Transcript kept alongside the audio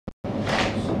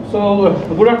So,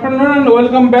 good afternoon and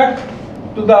welcome back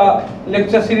to the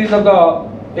lecture series of the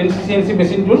CNC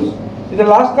machine tools. In the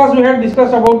last class, we had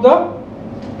discussed about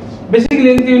the basic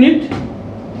length unit,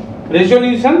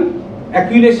 resolution,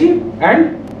 accuracy,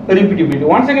 and repeatability.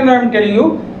 Once again, I am telling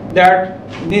you that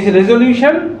this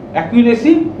resolution,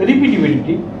 accuracy,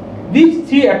 repeatability, these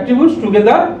three attributes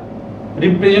together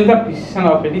represent the precision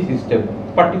of any system,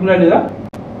 particularly the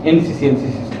CNC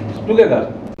systems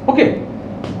together. Okay.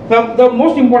 The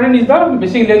most important is the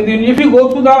basic length unit. If you go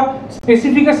through the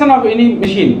specification of any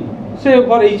machine, say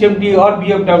for HMT or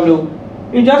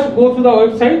BFW, you just go through the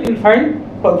website, you will find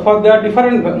for the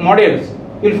different models,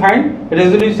 you will find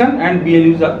resolution and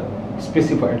BLUs are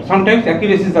specified. Sometimes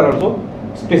accuracies are also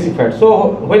specified.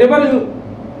 So whenever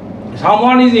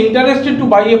someone is interested to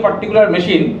buy a particular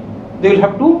machine, they will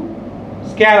have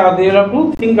to scan or they will have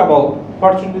to think about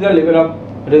what should be the level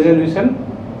of resolution,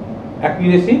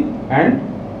 accuracy, and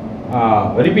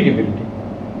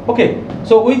repeatability. Okay,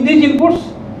 so with these inputs,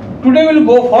 today we will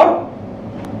go for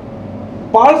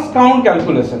pulse count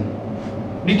calculation,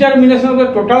 determination of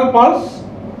the total pulse,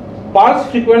 pulse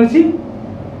frequency,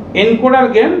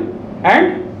 encoder gain,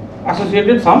 and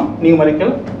associated some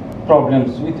numerical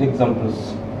problems with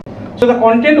examples. So the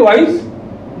content wise,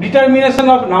 determination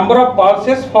of number of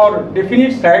pulses for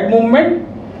definite slide movement,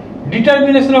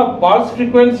 determination of pulse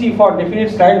frequency for definite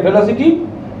slide velocity,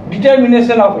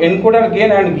 determination of encoder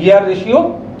gain and gear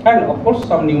ratio, and of course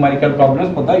some numerical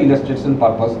problems for the illustration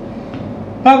purpose.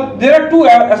 Now there are two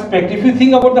aspects. If you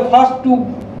think about the first 2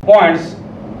 points,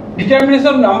 determination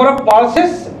of number of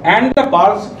pulses and the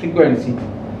pulse frequency,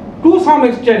 to some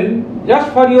extent,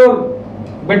 just for your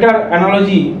better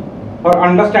analogy or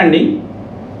understanding,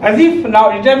 as if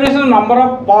now determination of number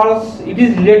of pulse, it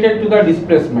is related to the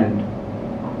displacement.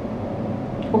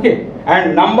 Okay,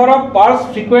 and number of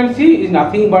pulse frequency is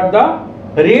nothing but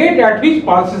the rate at which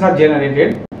pulses are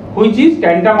generated, which is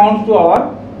tantamount to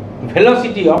our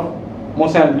velocity of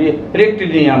motion,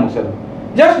 rectilinear motion.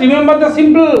 Just remember the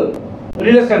simple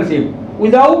relationship: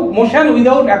 without motion,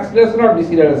 without acceleration or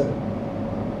deceleration.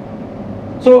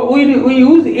 So we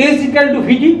use A is equal to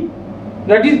Vt,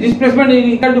 that is displacement is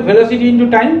equal to velocity into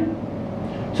time.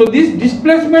 So this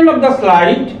displacement of the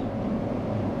slide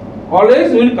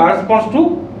always will correspond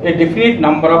to a definite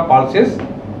number of pulses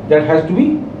that has to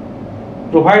be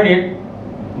provided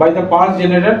by the pulse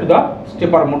generator to the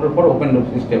stepper motor for open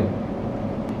loop system.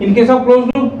 In case of closed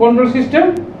loop control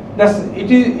system, it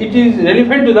is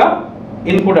relevant to the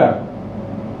encoder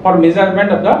for measurement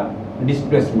of the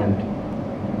displacement.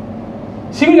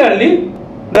 Similarly,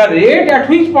 the rate at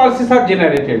which pulses are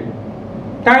generated,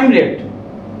 time rate,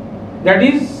 that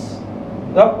is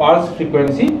the pulse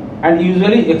frequency, and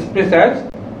usually expressed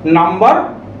as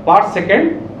number per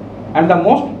second, and the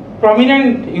most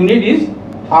prominent unit is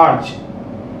hertz.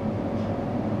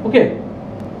 Okay,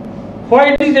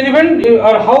 why it is relevant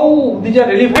or how these are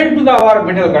relevant to our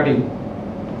metal cutting,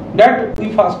 that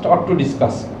we first ought to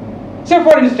discuss. Say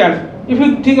for instance, if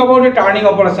you think about a turning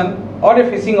operation or a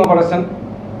facing operation,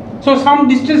 so some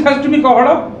distance has to be covered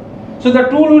up. So the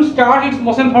tool will start its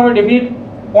motion from a definite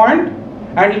point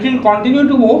and it will continue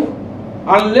to move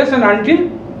unless and until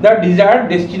the desired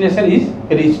destination is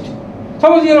reached.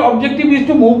 Suppose your objective is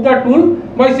to move the tool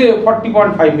by say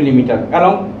 40.5 mm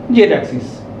along Z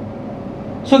axis.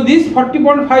 So this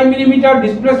 40.5 mm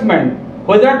displacement,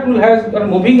 whether tool has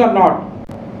moving or not,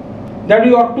 that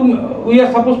we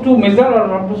are supposed to measure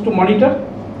or supposed to monitor.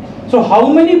 So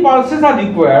how many pulses are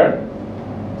required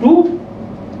to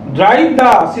drive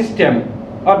the system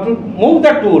or to move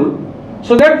the tool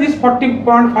so that this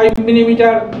 40.5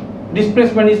 mm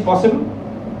displacement is possible?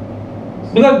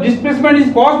 Because displacement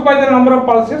is caused by the number of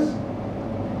pulses.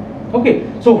 Okay,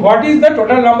 so what is the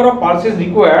total number of pulses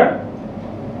required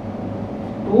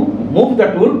to move the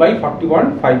tool by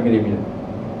 40.5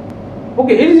 mm?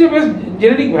 Okay, it is a best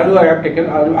generic value I have taken,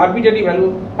 arbitrary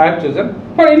value I have chosen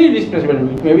for any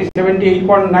displacement. It may be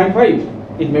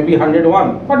 78.95, it may be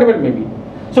 101, whatever it may be.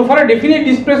 So for a definite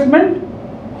displacement,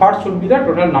 what should be the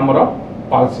total number of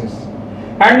pulses?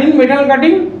 And in metal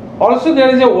cutting, also there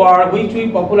is a word which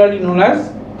we popularly known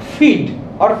as feed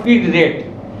or feed rate.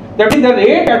 That is the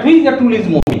rate at which the tool is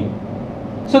moving.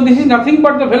 So this is nothing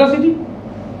but the velocity,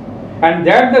 and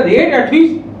that the rate at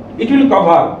which it will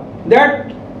cover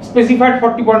that specified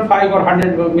 40.5 or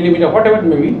 100 mm, whatever it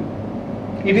may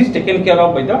be, it is taken care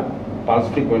of by the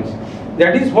pulse frequency.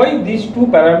 That is why these two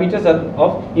parameters are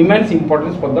of immense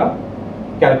importance for the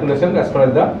calculation as far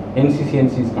as the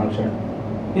CNC is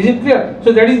concerned. Is it clear?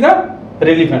 So that is the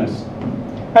relevance.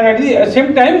 And at the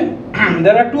same time,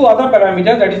 there are two other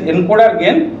parameters, that is encoder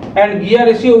gain and gear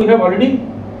ratio we have already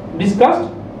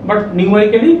discussed. but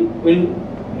numerically we'll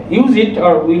use it,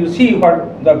 or we'll see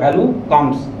what the value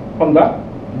comes from the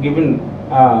given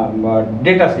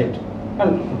data set,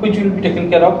 and which will be taken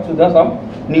care of through the some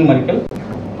numerical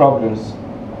problems.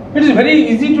 It is very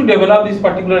easy to develop this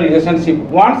particular relationship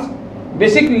once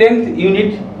basic length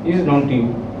unit is known to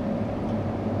you.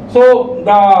 So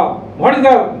what is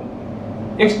the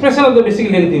expression of the basic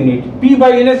length unit? P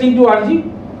by ns into rg.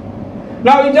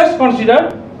 Now we just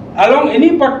consider along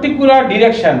any particular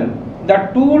direction the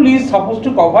tool is supposed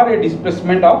to cover a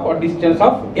displacement of or distance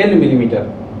of n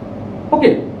millimeter.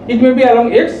 Okay, it may be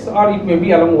along x, or it may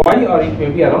be along y, or it may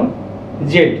be along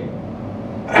z.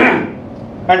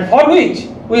 And for which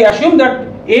we assume that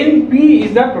np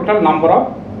is the total number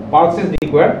of pulses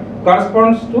required,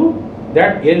 corresponds to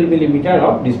that L millimeter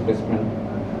of displacement.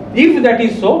 If that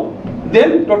is so,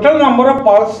 then total number of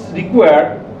pulses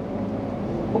required,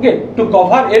 okay, to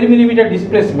cover L millimeter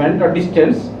displacement or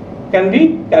distance can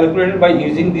be calculated by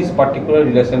using this particular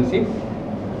relationship,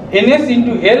 ns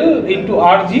into L into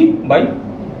Rg by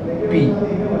P.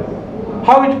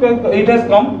 How it has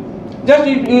come? Just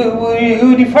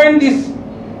you define this.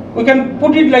 We can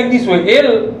put it like this way: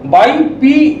 L by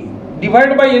P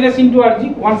divided by ns into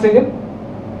Rg. Once again,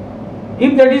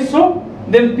 if that is so,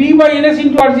 then P by ns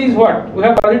into Rg is what? We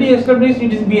have already established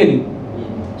it is BLE.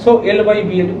 So L by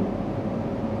BLE.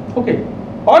 Okay.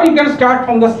 Or you can start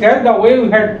from the scratch the way we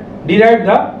had derived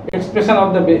the expression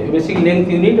of the basic length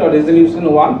unit or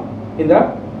resolution 1 in the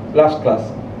last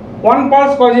class. One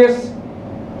pulse causes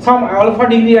some alpha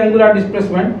degree angular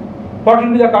displacement. What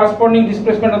will be the corresponding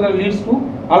displacement that leads to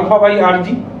alpha by Rg?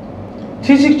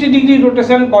 360 degree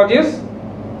rotation causes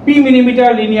p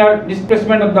millimeter linear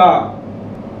displacement of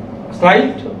the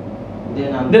slide.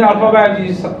 Then alpha by Rg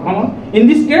is how much? In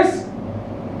this case,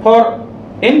 for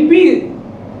np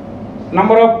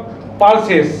number of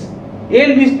pulses,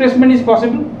 L displacement is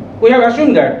possible. We have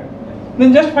assumed that.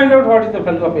 Then just find out what is the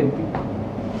value of np.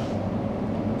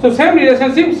 So same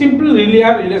relationship, simple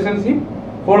linear relationship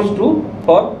holds true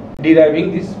for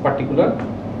deriving this particular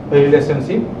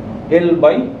relationship L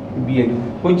by BLE,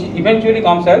 which eventually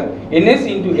comes as ns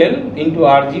into L into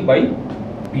Rg by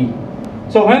P.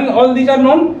 So when all these are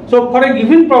known, so for a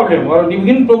given problem or a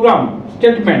given program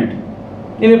statement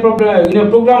in a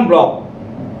program block,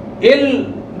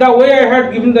 L, the way I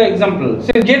had given the example,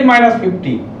 say z minus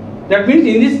 50, that means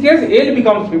in this case L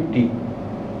becomes 50.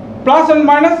 Plus and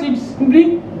minus, it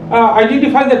simply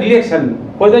identifies the direction,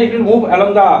 whether it will move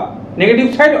along the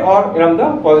negative side or along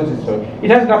the positive side. It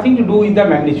has nothing to do with the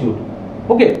magnitude.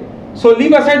 Okay, so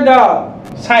leave aside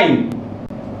the sign.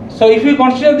 So if we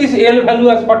consider this L value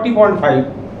as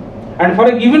 40.5, and for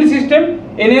a given system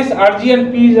ns, Rg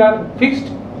and P are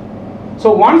fixed.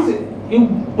 So once you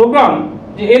program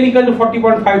the L equal to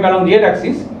 40.5 along the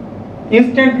z-axis,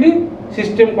 instantly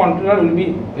system controller will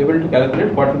be able to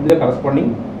calculate what will be the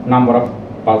corresponding number of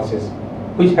pulses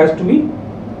which has to be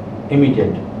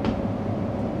emitted.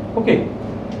 Okay,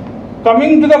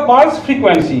 coming to the pulse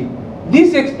frequency,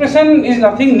 this expression is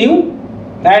nothing new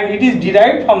and it is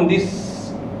derived from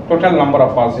this total number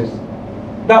of pulses.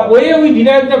 The way we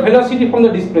derive the velocity from the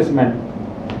displacement.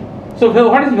 So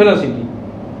what is velocity?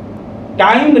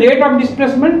 Time rate of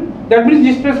displacement, that means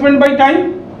displacement by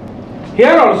time.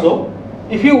 Here also,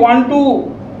 if you want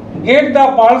to get the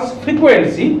pulse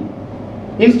frequency,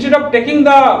 instead of taking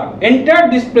the entire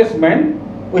displacement,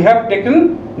 we have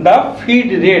taken the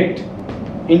feed rate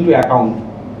into account.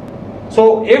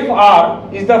 So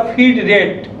Fr is the feed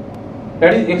rate,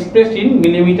 that is expressed in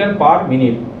millimeter per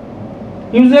minute.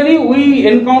 Usually we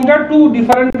encounter two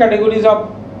different categories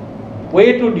of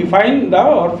way to define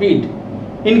the feed.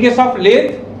 In case of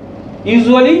lathe,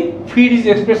 usually feed is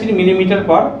expressed in millimeter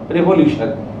per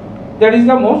revolution. That is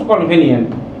the most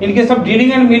convenient. In case of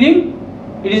drilling and milling,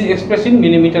 it is expressed in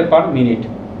millimeter per minute.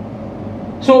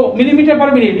 So millimeter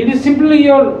per minute, it is simply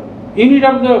your unit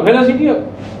of the velocity,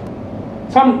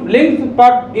 some length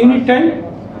per unit time.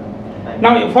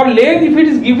 Now for lathe, if it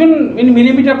is given in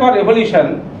millimeter per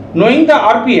revolution, knowing the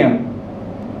RPM,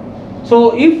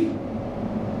 so if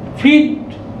feed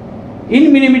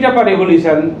in millimeter per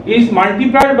revolution is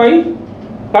multiplied by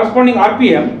corresponding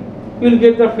RPM, you will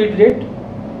get the feed rate.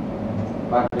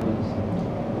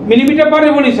 Millimeter per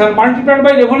revolution multiplied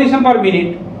by revolution per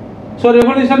minute. So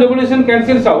revolution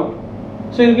cancels out.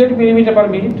 So you get millimeter per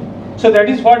minute. So that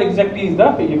is what exactly is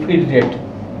the feed rate.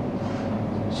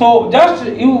 So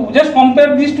you just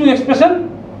compare these two expressions.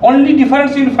 Only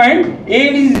difference you will find,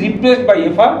 L is replaced by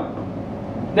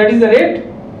Fr, that is the rate,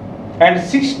 and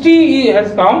 60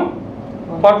 has come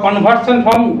for conversion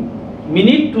from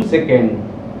minute to second.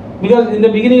 Because in the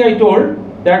beginning I told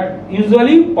that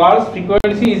usually pulse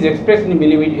frequency is expressed in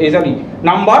millimeter,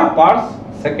 number per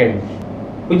second,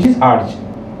 which is hertz.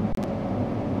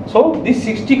 So this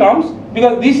 60 comes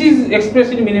because this is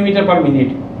expressed in millimeter per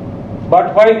minute.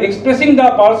 But while expressing the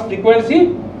pulse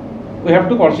frequency, we have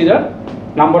to consider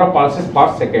number of pulses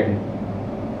per second.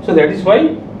 So that is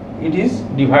why it is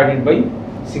divided by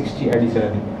 60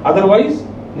 additionally. Otherwise,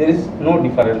 there is no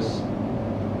difference.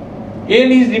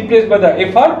 N is replaced by the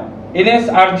FR, NS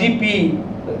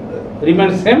RGP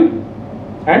remains same,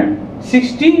 and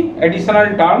 60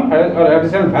 additional term or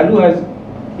additional value has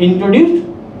introduced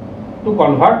to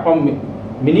convert from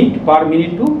minute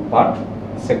to per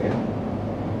second.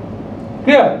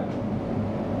 Clear?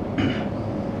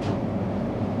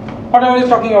 What I was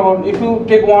talking about, if you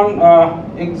take one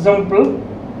example,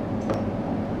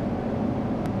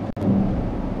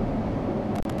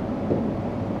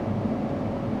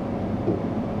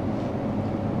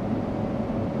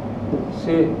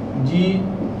 say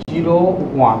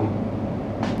G01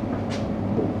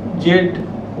 Z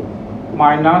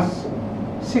minus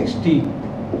 60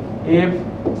 F.2.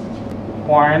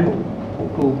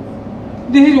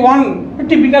 This is one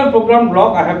typical program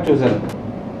block I have chosen.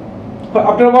 But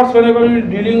afterwards, whenever you are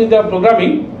dealing with the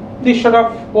programming, this sort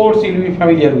of codes you will be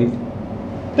familiar with.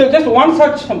 So just one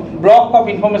such block of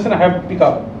information I have picked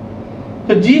up.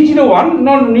 So G01,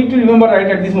 no need to remember right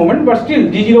at this moment, but still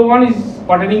G01 is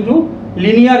pertaining to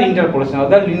linear interpolation or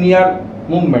the linear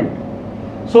movement.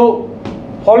 So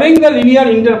following the linear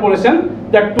interpolation,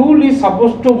 the tool is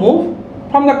supposed to move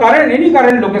from the any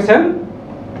current location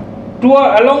to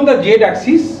along the z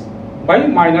axis by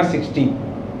minus 60,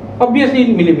 obviously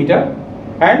in millimeter,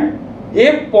 and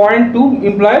F.2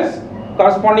 implies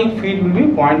corresponding feed will be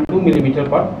 0.2 millimeter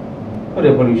per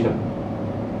revolution.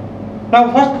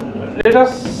 Now first let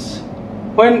us,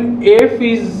 when F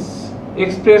is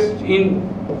expressed in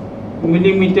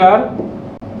millimeter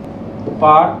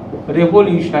per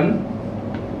revolution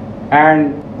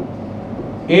and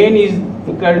N is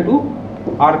equal to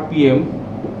RPM,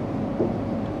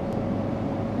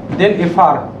 then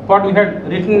FR, what we had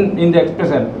written in the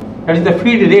expression, that is the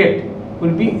feed rate,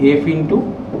 will be F into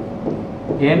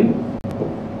N,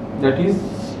 that is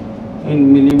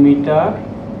in millimeter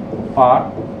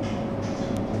per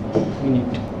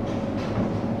minute.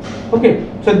 Okay,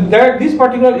 so that this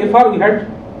particular FR we had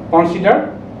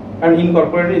considered and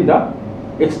incorporated in the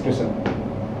expression.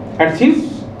 And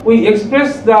since we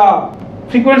express the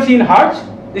frequency in hertz,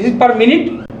 this is per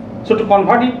minute, so to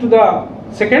convert it to the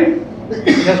second,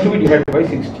 it has to be divided by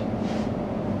 60.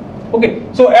 Okay,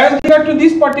 so as regard to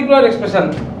this particular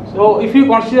expression, so if you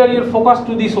consider your focus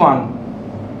to this one,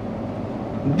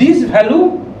 this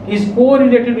value is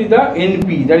correlated with the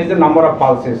NP, that is the number of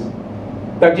pulses.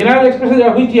 The general expression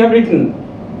which you have written,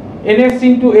 Ns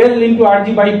into L into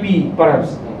Rg by P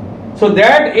perhaps. So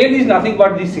that L is nothing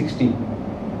but this 60.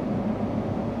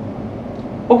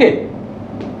 Okay,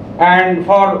 and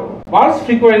for pulse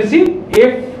frequency,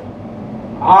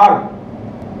 FR,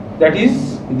 that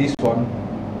is this one.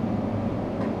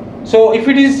 So if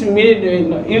it is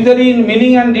usually in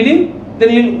milling and drilling, then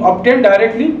you will obtain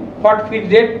directly what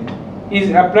feed rate is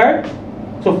applied.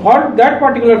 So for that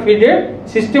particular feed rate,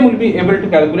 system will be able to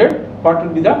calculate what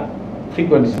will be the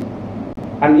frequency.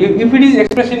 And if it is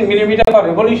expressed in millimeter per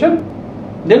revolution,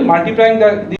 then multiplying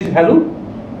this value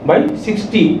by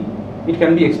 60, it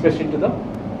can be expressed into the,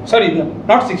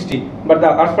 not 60, but the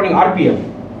corresponding RPM.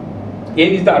 N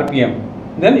is the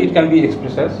RPM. Then it can be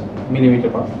expressed as millimeter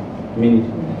per minute.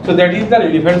 So that is the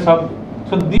relevance of.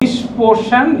 So this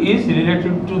portion is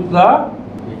related to the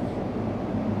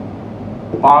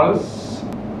pulse.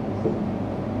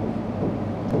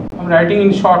 I am writing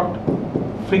in short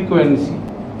frequency,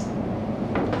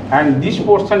 and this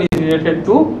portion is related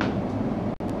to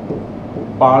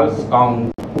pulse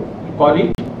count. We call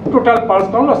it total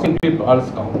pulse count or simply pulse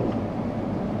count.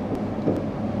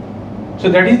 So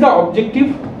that is the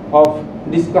objective of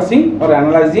discussing or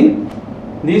analyzing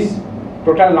this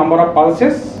total number of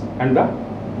pulses and the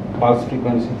pulse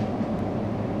frequency.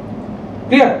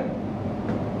 Clear?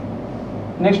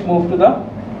 Next move to the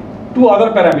two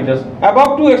other parameters.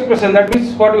 Above two expressions, that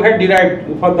means what we had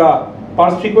derived for the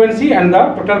pulse frequency and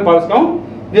the total pulse count,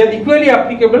 they are equally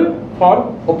applicable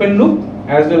for open loop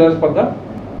as well as for the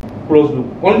closed loop.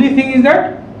 Only thing is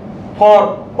that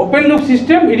for open loop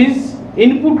system, it is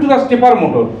input to the stepper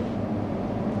motor.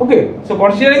 Okay, so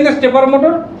considering the stepper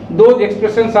motor, those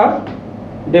expressions are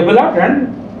developed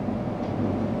and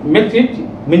makes it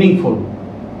meaningful.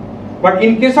 But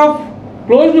in case of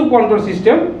closed loop control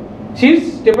system,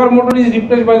 since stepper motor is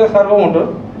replaced by the servo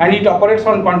motor and it operates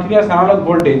on continuous analog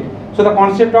voltage, so the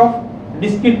concept of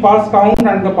discrete pulse count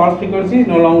and the pulse frequency is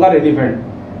no longer relevant.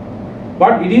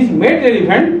 But it is made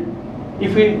relevant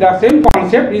if the same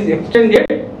concept is extended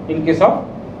in case of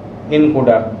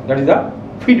encoder, that is the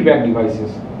feedback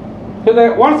devices.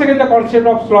 So once again the concept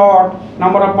of slot,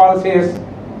 number of pulses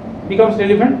becomes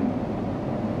relevant.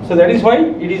 So that is why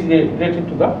it is related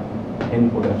to the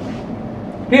encoder.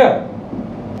 Clear?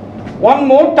 One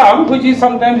more term which is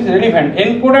sometimes relevant,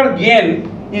 encoder gain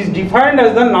is defined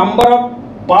as the number of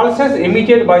pulses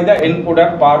emitted by the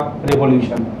encoder per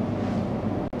revolution.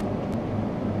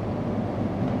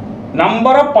 Number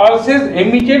of pulses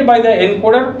emitted by the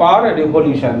encoder per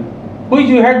revolution, which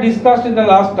we had discussed in the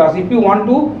last class. If you want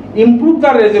to improve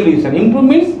the resolution, improve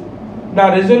means the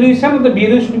resolution of the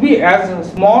BLE should be as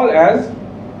small as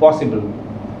possible.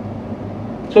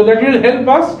 So that will help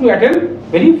us to attain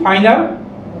very finer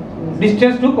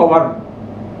distance to cover.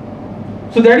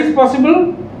 So that is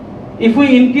possible if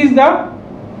we increase the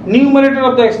numerator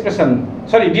of the expression,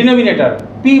 denominator,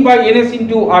 P by Ns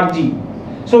into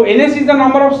Rg. So Ns is the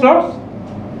number of slots.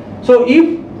 So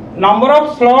if number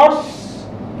of slots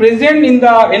present in the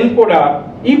encoder,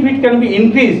 if it can be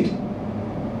increased,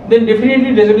 then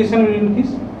definitely resolution will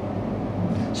increase.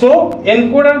 So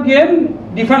encoder gain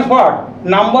defines what?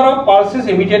 Number of pulses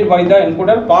emitted by the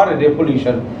encoder per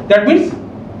revolution. That means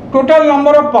total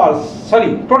number of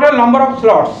total number of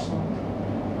slots.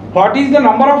 What is the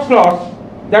number of slots?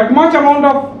 That much amount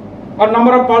of or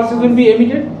number of pulses will be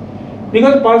emitted,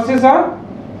 because pulses are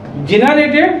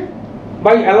generated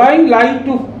by allowing light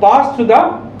to pass through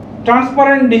the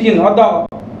transparent region or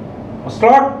the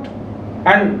slot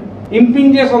and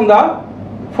impinges on the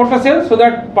photocell, so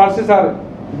that pulses are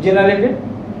generated.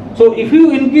 So if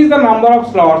you increase the number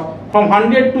of slots from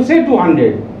 100 to say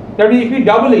 200, that is if you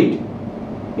double it,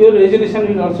 your resolution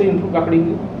will also improve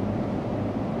accordingly.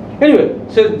 Anyway,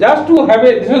 so just to have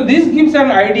so this gives an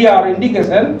idea or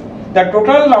indication that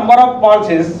total number of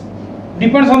pulses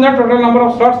depends on the total number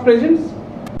of slots present.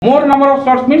 More number of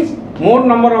slots means more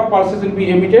number of pulses will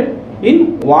be emitted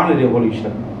in one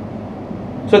revolution.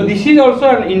 So this is also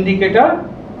an indicator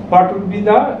what would be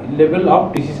the level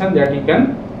of precision that you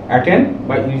can attain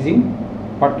by using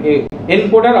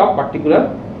encoder of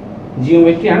particular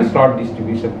geometry and slot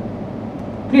distribution.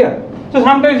 Clear? So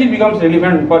sometimes it becomes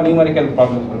relevant for numerical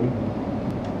problem solving.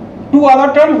 Two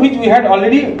other terms which we had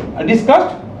already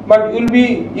discussed, but we will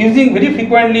be using very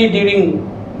frequently during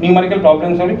numerical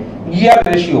problem solving: gear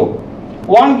ratio.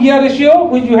 One gear ratio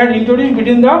which we had introduced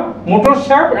between the motor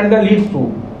shaft and the lead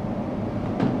screw.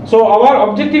 So our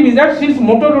objective is that since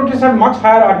motor rotates at much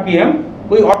higher RPM,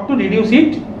 we ought to reduce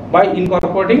it by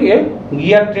incorporating a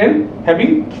gear train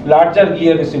having larger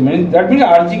gear ratio. That means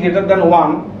Rg greater than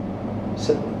 1,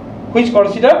 which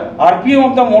consider RPM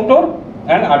of the motor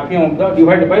and RPM of the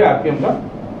divided by RPM of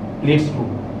the lead screw.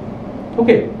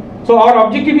 Okay. So our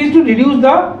objective is to reduce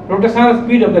the rotational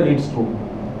speed of the lead screw.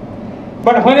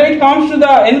 But when it comes to the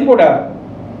encoder,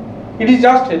 it is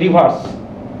just reverse.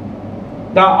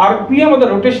 The RPM of the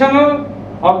rotational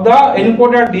of the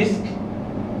encoder disc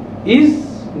is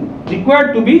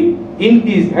required to be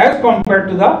increased as compared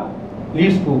to the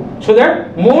lead screw, so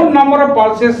that more number of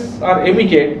pulses are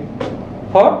emitted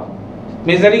for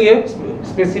measuring a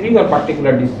specific or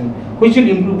particular distance, which will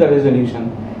improve the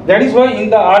resolution. That is why in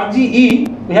the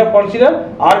RGE we have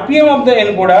considered RPM of the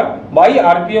encoder by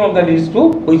RPM of the lead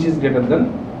screw, which is greater than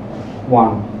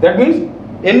 1. That means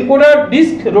encoder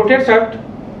disc rotates at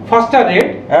faster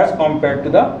rate as compared to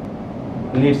the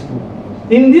lead screw.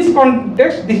 In this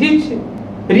context, this is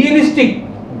realistic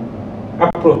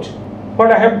approach.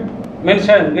 What I have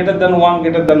mentioned, greater than 1,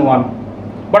 greater than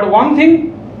 1. But one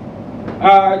thing,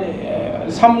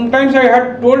 sometimes I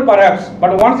had told perhaps,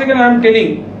 but once again I am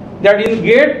telling that in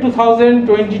GATE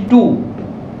 2022,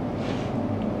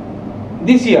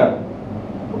 this year,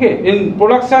 okay, in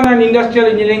production and industrial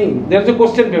engineering, there is a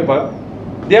question paper.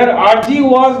 Their RG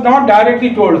was not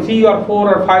directly told, 3 or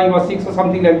 4 or 5 or 6 or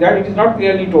something like that. It is not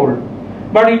clearly told,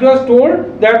 but it was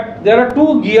told that there are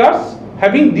 2 gears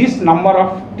having this number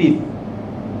of teeth.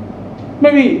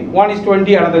 Maybe one is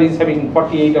 20, another is having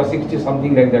 48 or 60,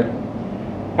 something like that.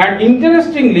 And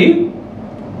interestingly,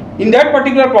 in that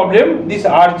particular problem, this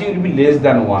Rg will be less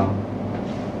than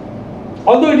 1.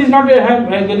 Although it is not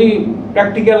have any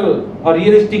practical or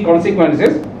realistic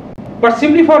consequences, but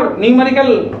simply for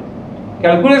numerical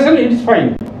calculation it is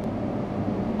fine.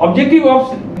 Objective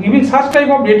of giving such type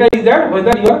of data is that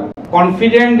whether you are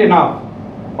confident enough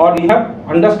or you have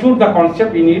understood the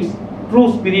concept in its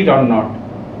true spirit or not.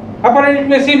 Apparently it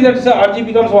may seem that Rg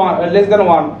becomes less than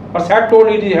 1, or SAT told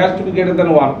it has to be greater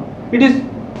than 1. It is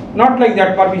not like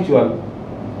that perpetual.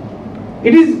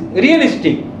 It is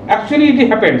realistic. Actually it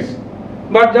happens.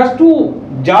 but just to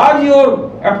judge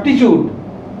your aptitude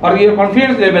or your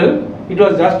confidence level, it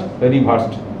was just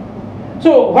reversed.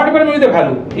 So what happens with the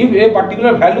value? If a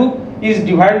particular value is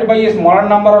divided by a smaller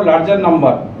number or larger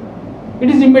number, it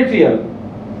is immaterial.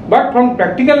 But from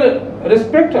practical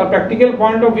respect or practical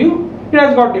point of view, it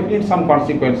has got definitely some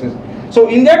consequences. So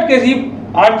in that case, if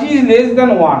Rg is less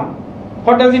than 1,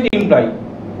 what does it imply?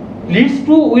 Leads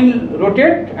to will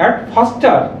rotate at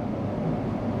faster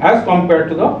as compared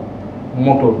to the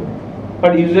motor,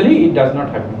 but usually it does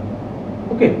not happen.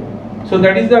 Okay, so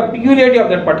that is the peculiarity of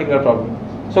that particular problem.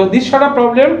 So this sort of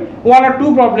problem, one or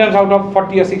two problems out of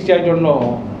 40 or 60, I don't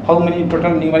know how many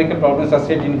total numerical problems are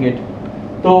set in GATE.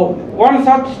 So one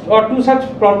such or two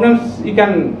such problems you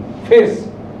can face,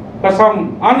 but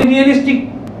some unrealistic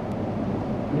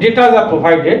data are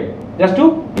provided just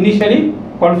to initially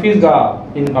confuse the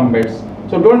incumbents.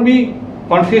 So don't be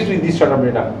confused with this sort of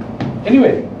data.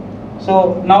 Anyway,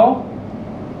 so now,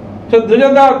 so those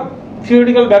are the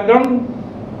theoretical background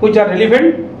which are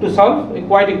relevant to solve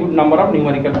quite a good number of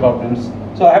numerical problems.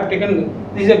 So I have taken,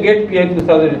 this is a GATE PI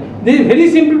 2000. This is a very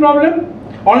simple problem.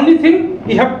 Only thing,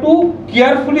 you have to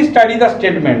carefully study the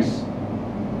statements.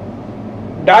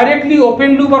 Directly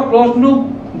open loop or closed loop,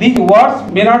 these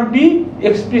words may not be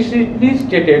explicitly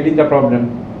stated in the problem,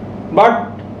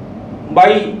 but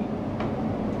by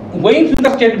going through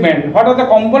the statement, what are the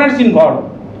components involved,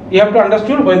 you have to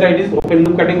understand whether it is open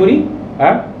loop category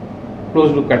or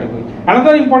closed loop category.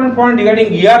 Another important point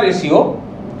regarding gear ratio,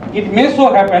 it may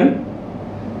so happen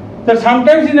that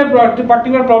sometimes in a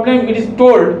particular problem it is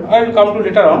told, I will come to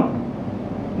later on,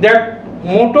 that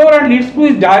motor and lead screw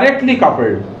is directly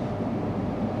coupled.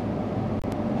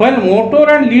 When motor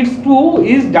and lead screw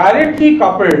is directly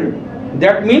coupled,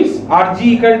 that means Rg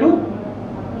equal to,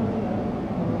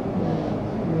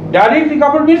 directly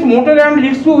coupled means motor and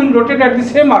lead screw will rotate at the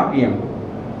same RPM.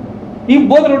 If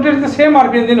both rotate at the same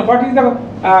RPM, then what is the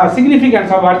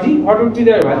significance of Rg? What would be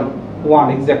the value?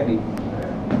 1 exactly.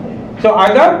 So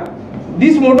either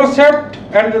this motor shaft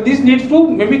and this lead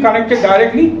screw may be connected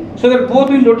directly so that both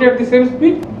will rotate at the same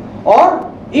speed,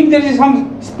 or if there is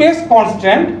some space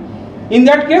constraint, in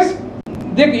that case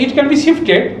it can be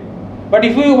shifted, but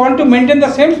if we want to maintain the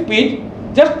same speed,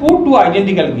 just put two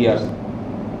identical gears.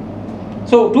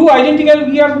 So two identical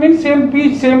gears means same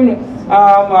pitch, same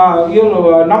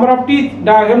number of teeth,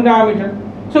 same diameter.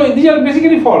 So these are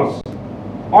basically false.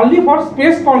 Only for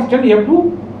space constant you have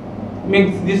to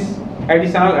make this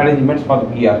additional arrangements for the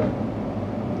gear.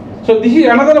 So this is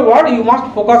another word you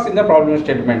must focus in the problem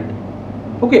statement.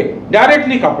 Okay,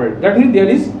 directly coupled. That means there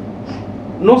is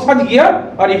no such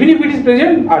gear, or even if it is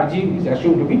present, Rg is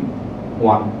assumed to be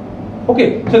 1.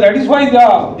 Okay, so that is why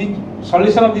the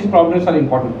solution of these problems are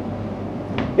important.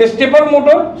 A stepper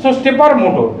motor, so stepper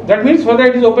motor, that means whether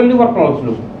it is open loop or closed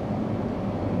loop.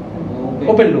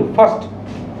 Open loop first.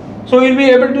 So you will be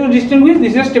able to distinguish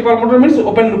this is stepper motor means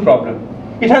open loop problem.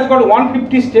 It has got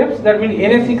 150 steps, that means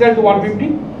Ns equal to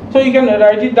 150. So you can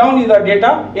write it down in the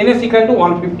data, Ns equal to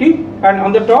 150, and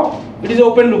on the top it is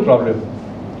open loop problem.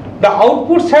 The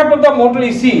output shaft of the motor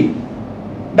is C.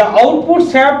 The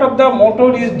output shaft of the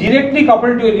motor is directly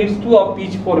coupled to a lead screw of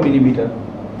pitch 4 mm.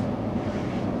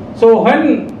 So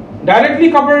when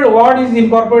directly coupled word is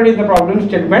incorporated in the problem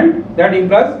statement, that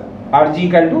implies Rg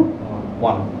equal to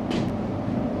 1.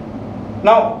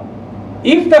 Now,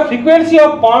 if the frequency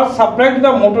of pulse supplied to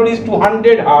the motor is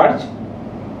 200 Hz,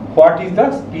 what is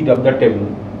the speed of the table?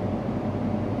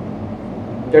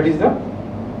 That is the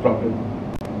problem.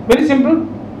 Very simple.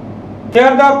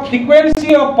 Here the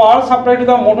frequency of pulse supplied to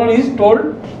the motor is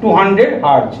told 200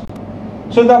 Hz.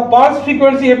 So the pulse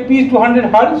frequency Fp is 200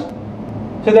 Hz.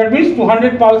 So that means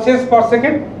 200 pulses per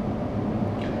second.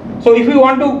 So if we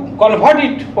want to convert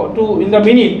it to in the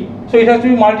minute, so it has to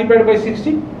be multiplied by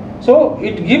 60. So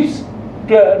it gives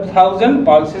 12,000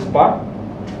 pulses per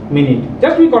minute.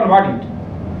 Just we convert it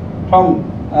from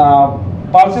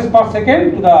pulses per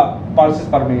second to the pulses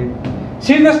per minute.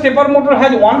 Since the stepper motor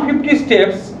has 150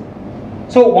 steps,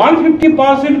 so 150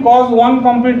 pulse will cause one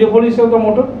complete revolution of the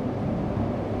motor.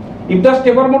 If the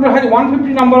stepper motor has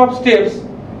 150 number of steps,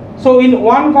 so in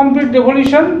one complete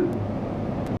revolution,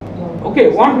 okay,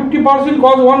 150 pulse will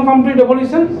cause one complete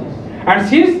revolution, and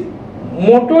since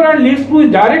motor and lead screw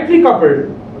is directly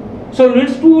coupled, so lead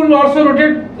screw will also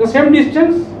rotate the same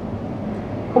distance,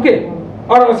 okay,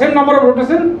 or the same number of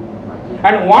rotation,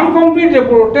 and one complete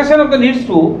rotation of the lead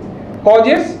screw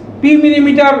causes p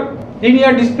millimeter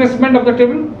linear displacement of the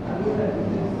table.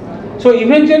 So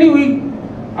eventually we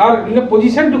are in a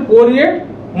position to correlate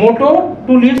motor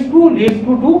to lead screw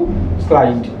to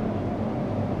slide.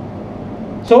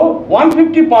 So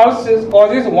 150 pulses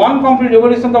causes one complete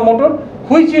revolution of the motor,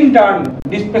 which in turn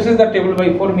displaces the table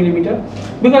by 4 millimeter,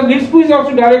 because lead screw is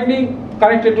also directly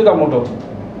connected to the motor.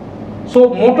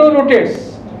 So motor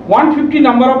rotates 150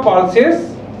 number of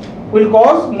pulses will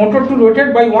cause motor to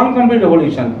rotate by one complete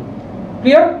revolution.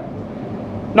 Clear?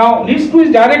 Now lead screw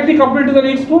is directly coupled to the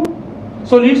lead screw,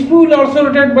 so lead screw will also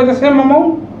rotate by the same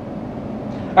amount,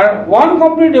 and one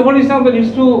complete revolution of the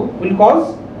lead screw will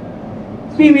cause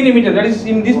 3 millimeter, that is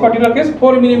in this particular case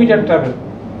 4 millimeter travel.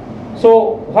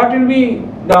 So what will be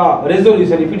the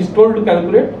resolution if it is told to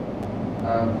calculate?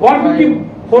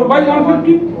 150, 4 by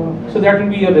 150, so that will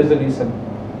be your resolution.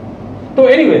 So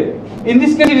anyway, in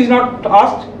this case it is not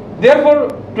asked, therefore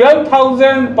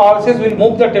 12,000 pulses will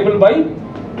move the table by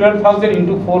 12,000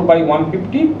 into 4 by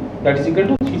 150, that is equal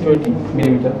to 320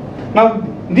 millimeter. Now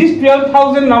this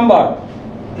 12,000 number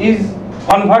is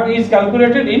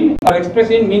calculated in or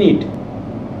expressed in minute.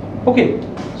 Okay,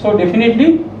 so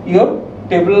definitely your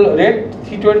table rate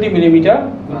 320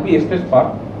 millimeter will be expressed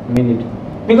per minute,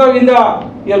 because in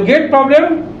the your gate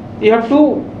problem you have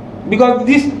to, because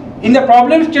this in the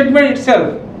problem statement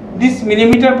itself this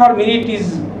millimeter per minute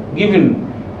is given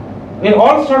in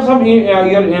all sorts of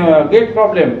your gate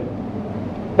problem.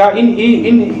 The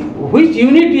in which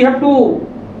unit you have to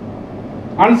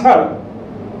answer,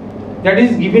 that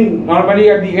is given normally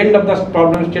at the end of the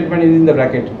problem statement is in the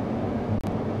bracket.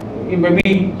 It may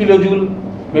be kilojoule,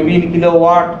 maybe in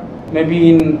kilowatt,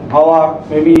 maybe in hour,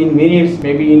 maybe in minutes,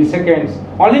 maybe in seconds.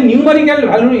 Only numerical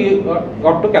value you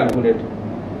have to calculate.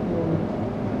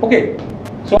 Okay,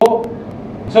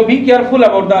 so be careful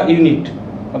about the unit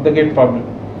of the gate problem.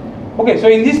 Okay, so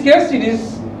in this case it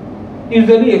is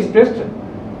usually expressed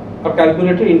or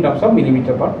calculated in terms of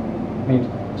millimeter per minute.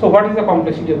 So what is the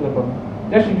complexity of the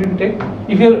problem? Just it will take,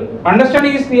 if your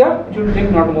understanding is clear, it will take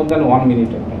not more than 1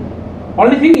 minute of time.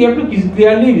 Only thing you have to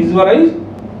clearly visualize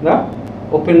the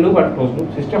open loop and closed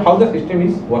loop system, how the system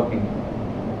is working.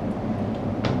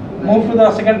 Move to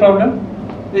the second problem.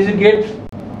 This is gate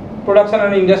production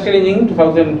and industrial engineering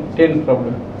 2010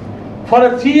 problem. For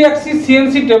a 3-axis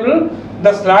CNC table,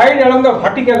 the slide along the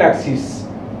vertical axis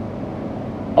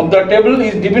of the table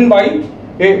is driven by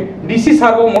a DC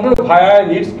servo motor via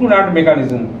lead screw nut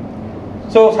mechanism.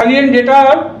 So salient data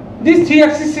are this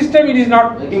 3-axis system, it is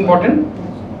not important.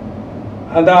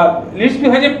 The lead screw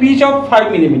has a pitch of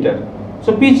 5 millimeter.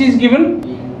 So pitch is given.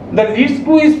 The lead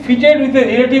screw is fitted with a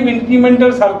relative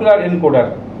incremental circular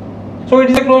encoder. So it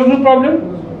is a closed loop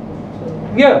problem.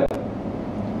 Here,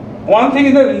 one thing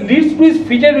is the lead screw is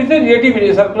fitted with a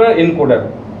relative circular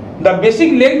encoder. The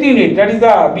basic length unit, that is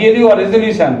the BLU or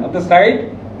resolution of the slide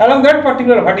along that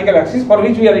particular vertical axis for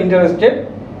which we are interested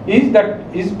is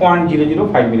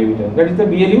 0.005 millimeter. That is the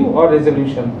BLU or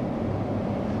resolution.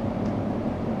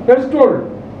 That is told.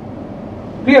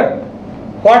 Clear?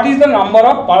 What is the number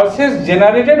of pulses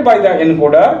generated by the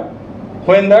encoder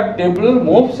when the table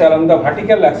moves along the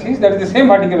vertical axis, that is the same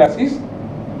vertical axis,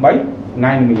 by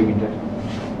 9 millimeter.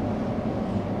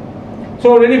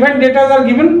 So relevant data are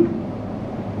given.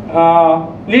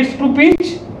 Lead screw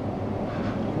pitch,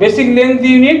 basic length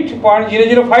unit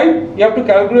 0.005. You have to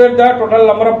calculate the total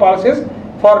number of pulses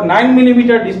for 9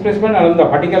 millimeter displacement along the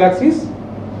vertical axis.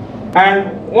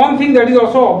 And one thing that is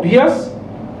also obvious,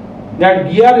 that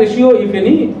gear ratio, if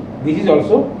any, this is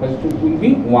also will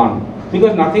be 1,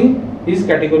 because nothing is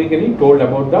categorically told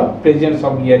about the presence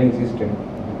of gearing system.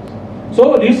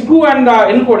 So lead screw and the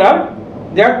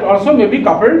encoder, that also may be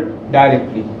coupled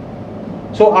directly.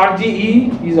 So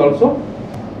RGE is also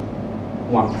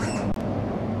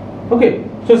 1. Okay,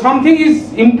 so something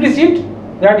is implicit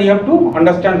that you have to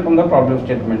understand from the problem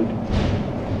statement.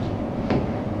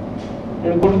 We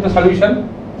will go to the solution.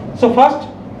 So first,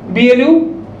 BLU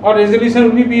or resolution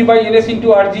will be P by NS into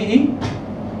RGE.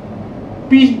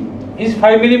 P is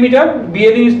 5 millimeter,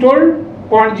 BLU is told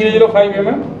 0.005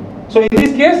 mm. So in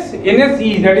this case,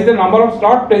 NSE, that is the number of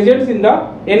slot present in the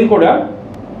encoder,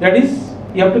 that is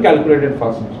you have to calculate it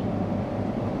first.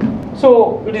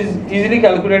 So it is easily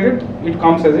calculated, it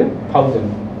comes as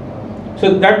 1000.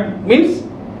 So that means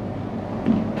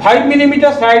 5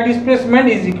 millimeter slide displacement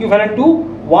is equivalent to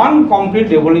 1 complete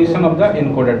revolution of the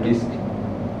encoder disc.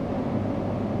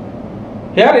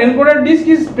 Here encoder disc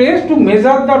is placed to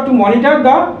measure to monitor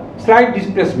the slide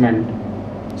displacement.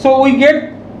 So we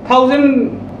get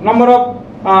 1000 number of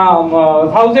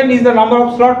 1000 is the number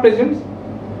of slot present.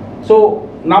 So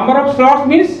number of slots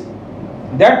means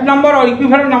that number or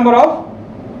equivalent number of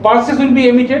pulses will be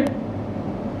emitted.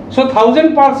 So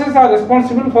 1000 pulses are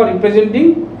responsible for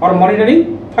representing or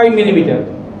monitoring 5 millimeter.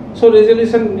 So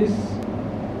resolution is,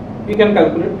 you can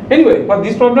calculate. Anyway, for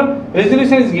this problem,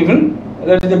 resolution is given,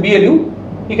 that is the BLU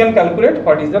you can calculate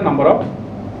what is the number of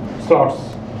slots.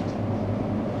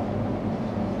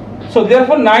 So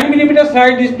therefore 9 mm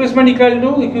slide displacement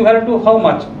equivalent to how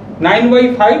much? 9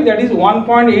 by 5, that is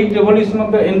 1.8 revolution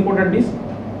of the encoder disc.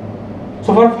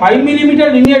 So for 5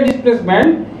 mm linear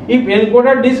displacement, if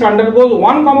encoder disc undergoes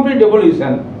one complete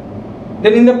revolution,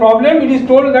 then in the problem it is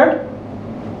told that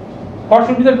what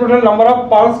should be the total number of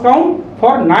pulse count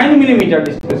for 9 mm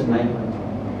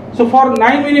displacement. So for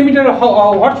 9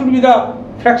 mm, what should be the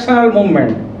fractional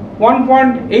movement?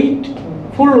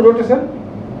 1.8 full rotation.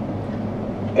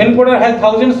 Encoder has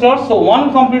 1000 slots, so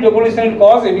one complete revolution will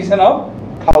cause emission of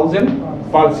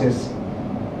 1000 pulses.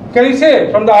 Can you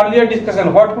say from the earlier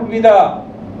discussion what would be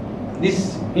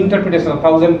this interpretation of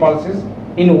 1000 pulses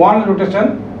in one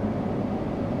rotation?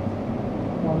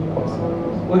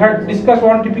 We had discussed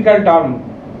one typical term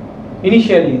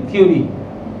initially, theory.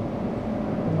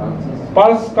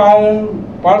 Pulse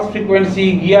count, pulse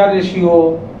frequency, gear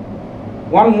ratio.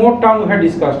 One more term we had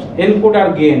discussed,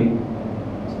 encoder gain.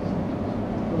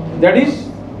 That is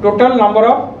total number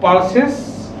of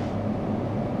pulses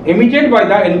emitted by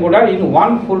the encoder in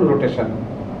one full rotation.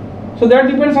 So that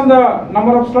depends on the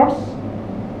number of slots.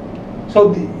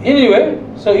 So anyway,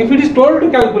 so if it is told to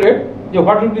calculate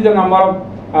what will be the number of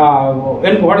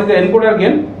what is the encoder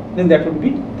gain, then that would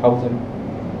be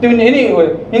 1000. So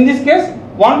anyway, in this case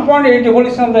 1.8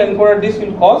 revolution of the encoder disc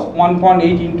will cause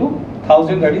 1.8 into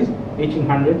 1000, that is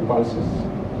 1800 pulses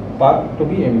to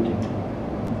be emitted.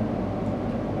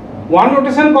 One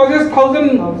rotation causes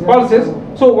 1000 pulses,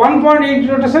 so 1.8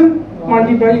 rotation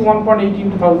multiply 1.8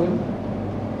 into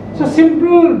 1000. So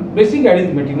simple basic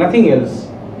arithmetic, nothing else.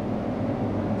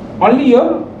 Only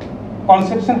your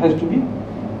conception has to be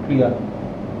clear.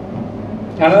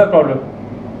 Another problem,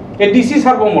 a DC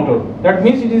servo motor, that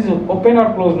means it is open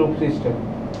or closed loop system.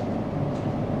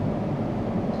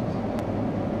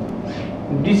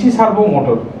 DC servo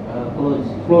motor,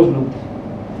 closed loop.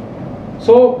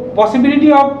 So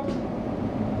possibility of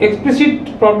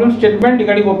explicit problem statement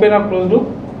regarding open or closed loop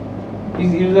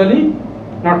is usually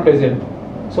not present.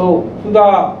 So to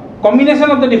the combination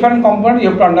of the different components, you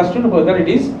have to understand whether it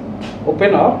is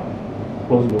open or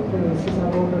closed loop.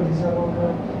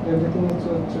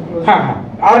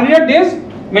 Earlier days,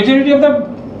 majority of the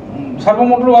servo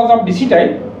motor was of DC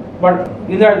type, but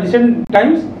in the recent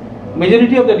times,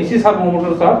 majority of the DC servo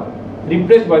motors are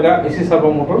replaced by the AC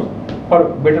servo motors for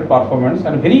better performance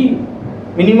and very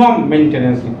minimum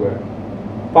maintenance required.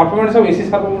 Performance of AC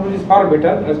servo motor is far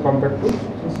better as compared to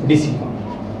DC.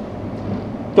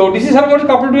 So DC servo motor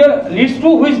coupled to a lead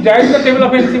screw which drives the table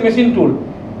of NC machine tool.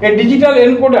 A digital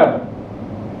encoder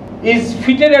is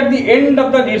fitted at the end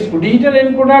of the lead screw. Digital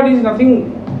encoder is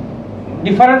nothing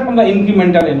different from the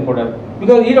incremental encoder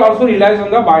because it also relies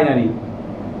on the binary.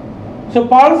 So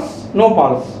pulse, no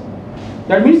pulse.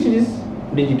 That means it is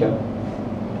digital.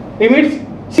 Emits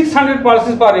 600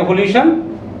 pulses per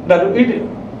revolution.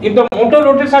 If the motor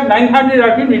rotates at 900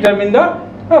 RPM, determine the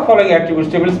following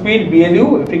attributes: table speed,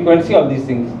 BLU, frequency, all these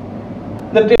things.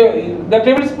 The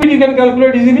table speed you can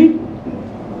calculate easily.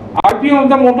 RPM of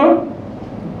the motor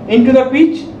into the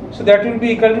pitch, so that will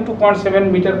be equal to 2.7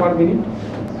 meter per minute.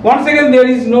 Once again, there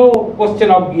is no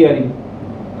question of gearing.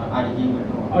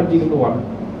 RG equal to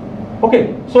 1.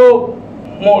 Okay, so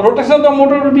rotation of the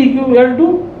motor will be equal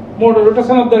to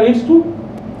rotation of the lead screw,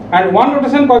 and one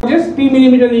rotation causes p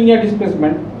millimeter linear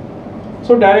displacement.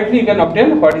 So directly you can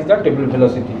obtain what is the table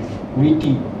velocity,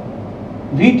 Vt.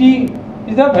 Vt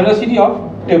is the velocity of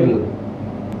table,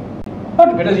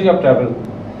 not velocity of travel.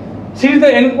 Since the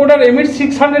encoder emits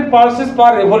 600 pulses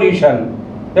per revolution,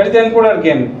 that is the encoder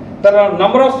gain. The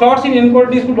number of slots in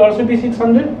encoder disc could also be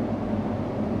 600.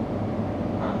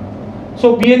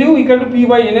 So BLU equal to P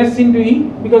by Ns into E,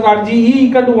 because RGE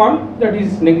equal to 1, that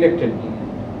is neglected.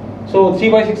 So 3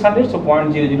 by 600, so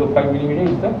 0.005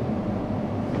 millimeter is the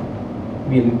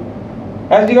BLU.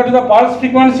 As regard to the pulse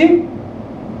frequency,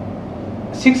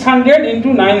 600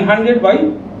 into 900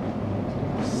 by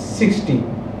 60.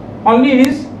 Only it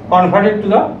is converted to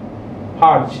the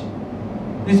hertz.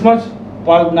 This much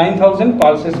 9000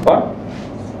 pulses per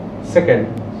second.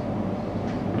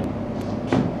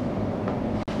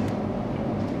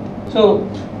 So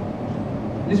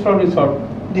this problem is solved.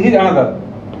 This is another.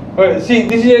 See,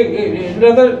 this is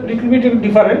another little bit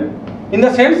different. In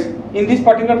the sense, in this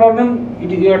particular problem,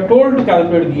 you are told to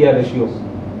calculate gear ratios.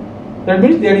 That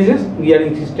means there is a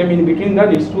gearing system in between the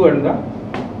lead screw and the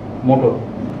motor.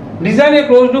 Design a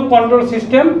closed loop control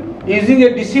system using a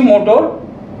DC motor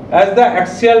as the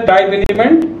axial drive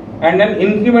element and an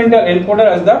incremental encoder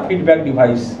as the feedback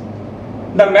device.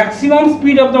 The maximum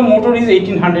speed of the motor is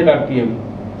 1800 RPM.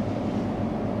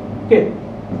 Okay.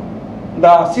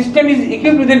 the system is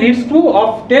equipped with a lead screw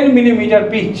of 10 mm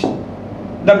pitch.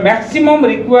 The maximum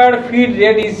required feed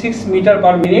rate is 6 meter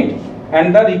per minute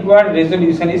and the required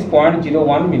resolution is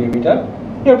 0.01 millimeter.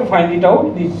 You have to find it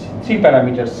out, these three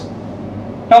parameters.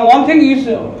 Now one thing is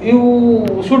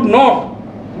you should note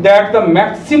that the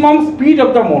maximum speed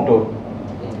of the motor,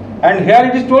 and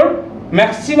here it is told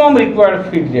maximum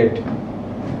required feed rate.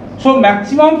 So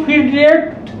maximum feed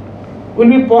rate will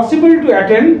be possible to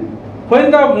attain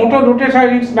when the motor rotates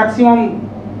at its maximum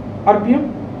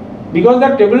RPM, because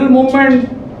the table movement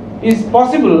is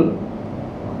possible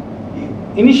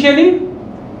initially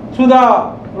through the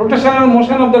rotational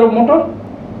motion of the motor.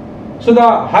 So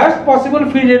the highest possible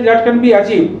feed rate that can be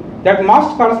achieved, that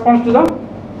must correspond to the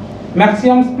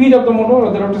maximum speed of the motor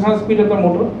or the rotational speed of the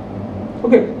motor.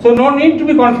 Okay, so no need to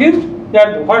be confused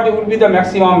that what will be the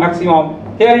maximum.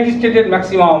 Here it is stated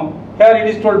maximum, here it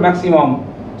is told maximum.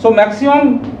 So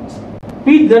maximum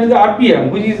speed, that is the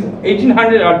RPM, which is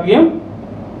 1800 RPM,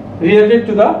 related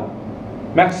to the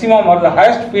maximum or the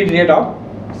highest feed rate of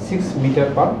 6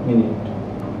 meter per minute.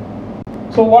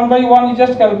 So one by one you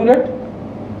just calculate.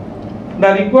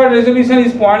 The required resolution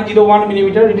is 0.01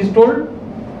 millimeter. It is told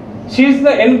since the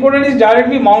encoder is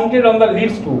directly mounted on the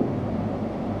lead screw,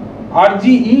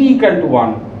 RGE equal to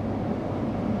 1.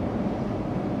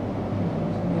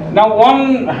 Now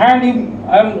one hand,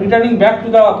 I am returning back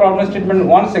to the problem statement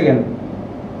once again.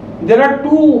 There are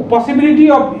two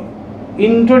possibilities of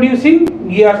introducing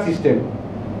gear system.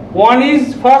 One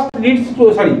is first lead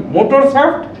screw, motor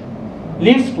shaft,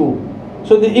 lead screw.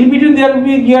 So in between there will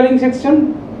be a gearing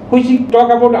section, which we talk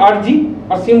about RG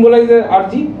or symbolize as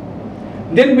RG.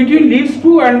 Then between lead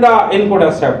screw and the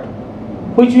encoder shaft,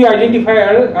 which we identify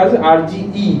as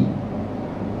RGE.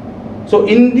 So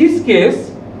in this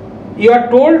case, you are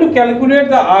told to calculate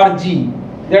the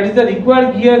RG, that is the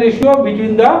required gear ratio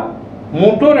between the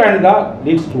motor and the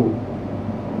lead screw.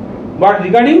 But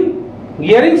regarding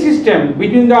gearing system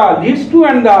between the lead screw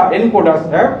and the encoder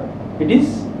shaft, it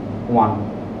is 1.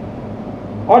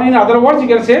 Or in other words, you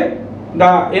can say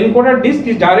the encoder disc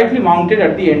is directly mounted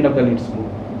at the end of the lead screw.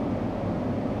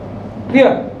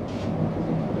 Clear?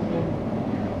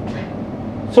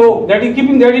 So that is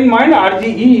keeping that in mind,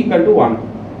 RGE equal to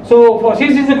 1. So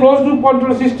since it is a closed loop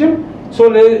control system, so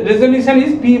resolution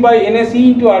is P by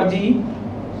NSE into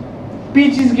RGE.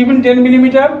 Pitch is given 10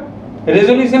 mm,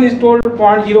 resolution is told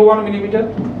 0.01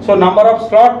 millimeter. So number of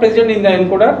slots present in the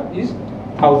encoder is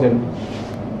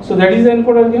 1000. So that is the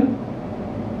encoder again.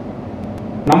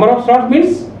 Number of slots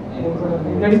means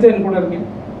that is the encoder again.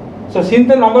 So since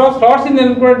the number of slots in the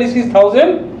encoder disk is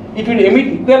 1000, it will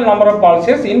emit equal number of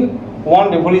pulses in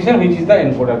one revolution, which is the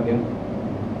encoder again.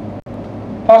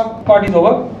 First part is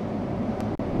over.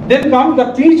 Then comes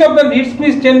the pitch of the lead screw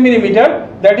is 10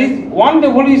 mm. That is, one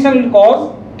revolution will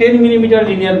cause 10 mm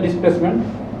linear displacement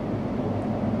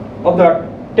of the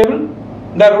table.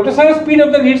 The rotational speed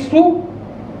of the lead screw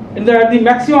at the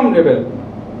maximum level,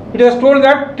 it is told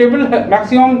that table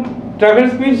maximum travel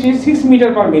speed is 6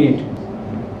 meter per minute.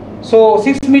 So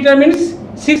 6 meter means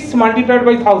 6 multiplied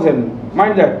by 1000.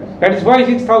 Mind that. That is why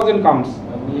 6000 comes.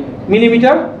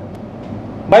 Millimeter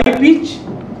by pitch,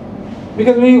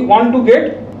 because we want to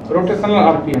get rotational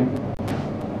RPM.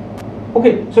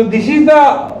 Okay, so this is the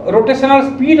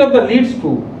rotational speed of the lead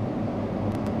screw,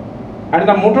 and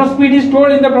the motor speed is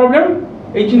told in the problem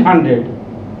 1800.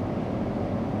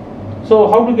 So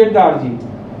how to get the RG?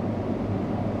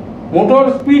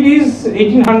 Motor speed is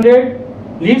 1800,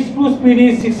 lead screw speed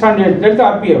is 600, that's the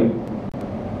RPM.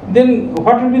 Then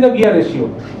what will be the gear ratio?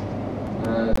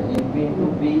 NP into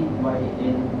P by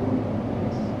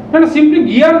N. No, simply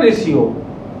gear ratio.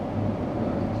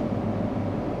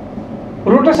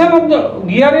 Rotation of the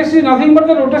gear ratio is nothing but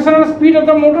the rotational speed of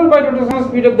the motor by rotational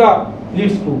speed of the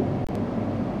lead screw.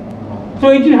 So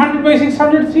 1800 by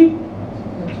 600, see.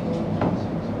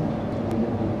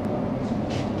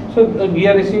 So the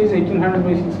gear ratio is 1800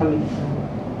 by 600.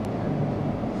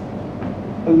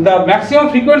 The maximum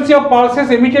frequency of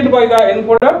pulses emitted by the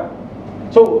encoder.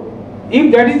 So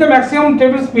if that is the maximum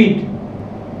table speed,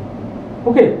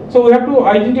 okay, so we have to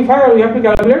identify or we have to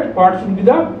calculate what should be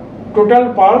the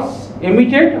total pulse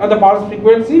emitted or the pulse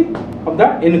frequency of the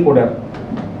encoder.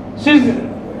 Since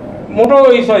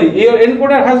your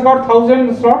encoder has got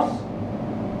 1000 slots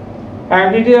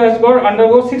and it has got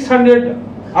undergo 600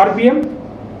 RPM.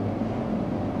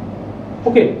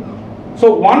 Okay,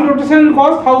 so one rotation will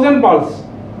cause 1000 pulse.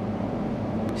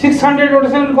 600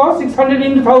 rotation will cause 600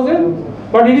 into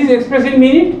 1000, but it is expressed in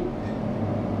minute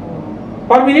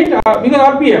per minute because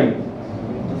RPM.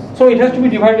 So it has to be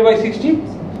divided by 60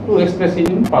 to express it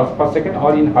in pulse per second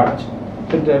or in hertz.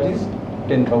 So that is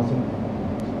 10,000.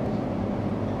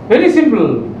 Very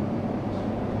simple.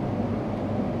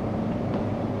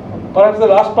 Perhaps the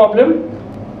last problem.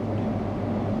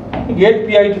 Get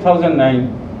PI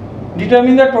 2009.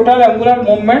 Determine the total angular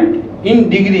moment in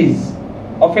degrees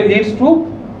of a lead screw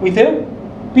with a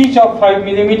pitch of 5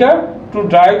 mm to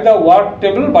drive the work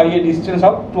table by a distance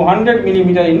of 200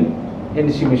 mm in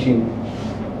NC machine.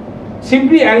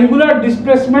 Simply angular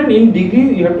displacement in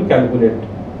degree you have to calculate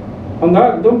on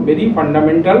the very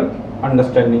fundamental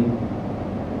understanding.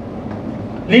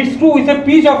 Lead screw with a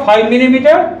pitch of 5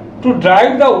 mm to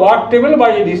drive the work table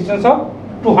by a distance of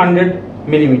 200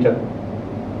 mm.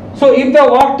 So if the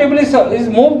work table is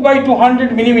moved by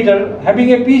 200 mm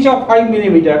having a pitch of 5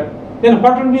 mm, then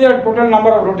what will be the total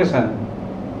number of rotation?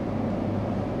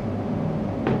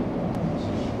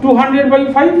 200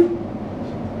 by 5.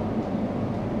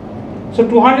 So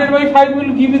 200 by 5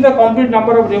 will give you the complete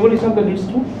number of revolution of the lead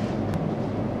screw.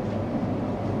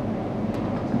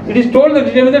 It is told that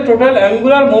determine the total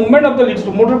angular movement of the lead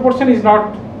screw. Motor portion is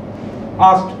not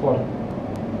asked for.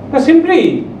 Now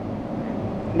simply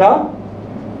the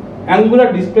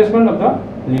angular displacement of the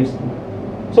lead screw.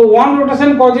 So one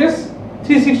rotation causes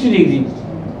 360 degree.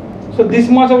 So this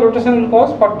much of rotation will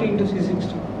cause 40 into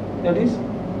 360. That is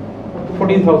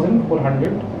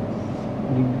 14,400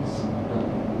 degrees.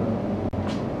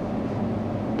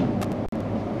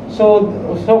 So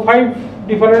 5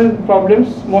 different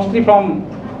problems, mostly from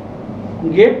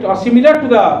gate or similar to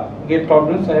the gate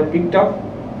problems I have picked up.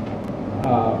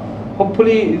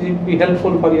 Hopefully it will be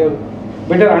helpful for your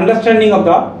better understanding of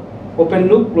the open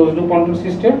loop, closed loop control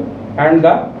system and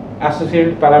the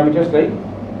associated parameters like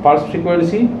pulse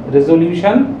frequency,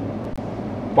 resolution,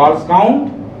 pulse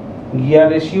count, gear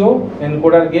ratio,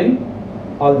 encoder gain,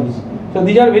 all these. So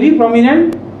these are very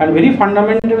prominent and very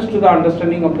fundamentals to the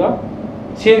understanding of the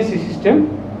CNC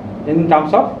system in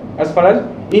terms of, as far as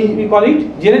we call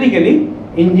it generically,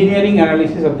 engineering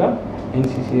analysis of the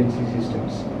CNC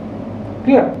systems.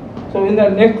 Clear? So in the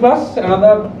next class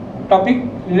another topic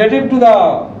related to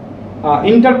the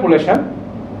interpolation,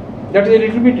 that is a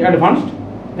little bit advanced,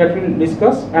 that we will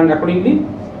discuss, and accordingly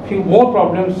few more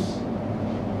problems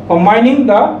combining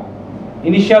the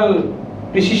initial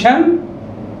precision,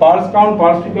 pulse count,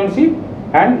 pulse frequency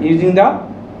and using the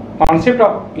concept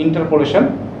of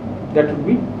interpolation, that will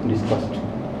be discussed.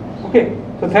 Okay,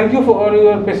 so thank you for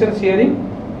your patience hearing.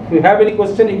 If you have any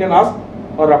question you can ask,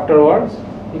 or afterwards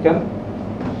you can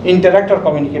interact or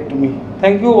communicate to me.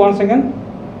 Thank you once again.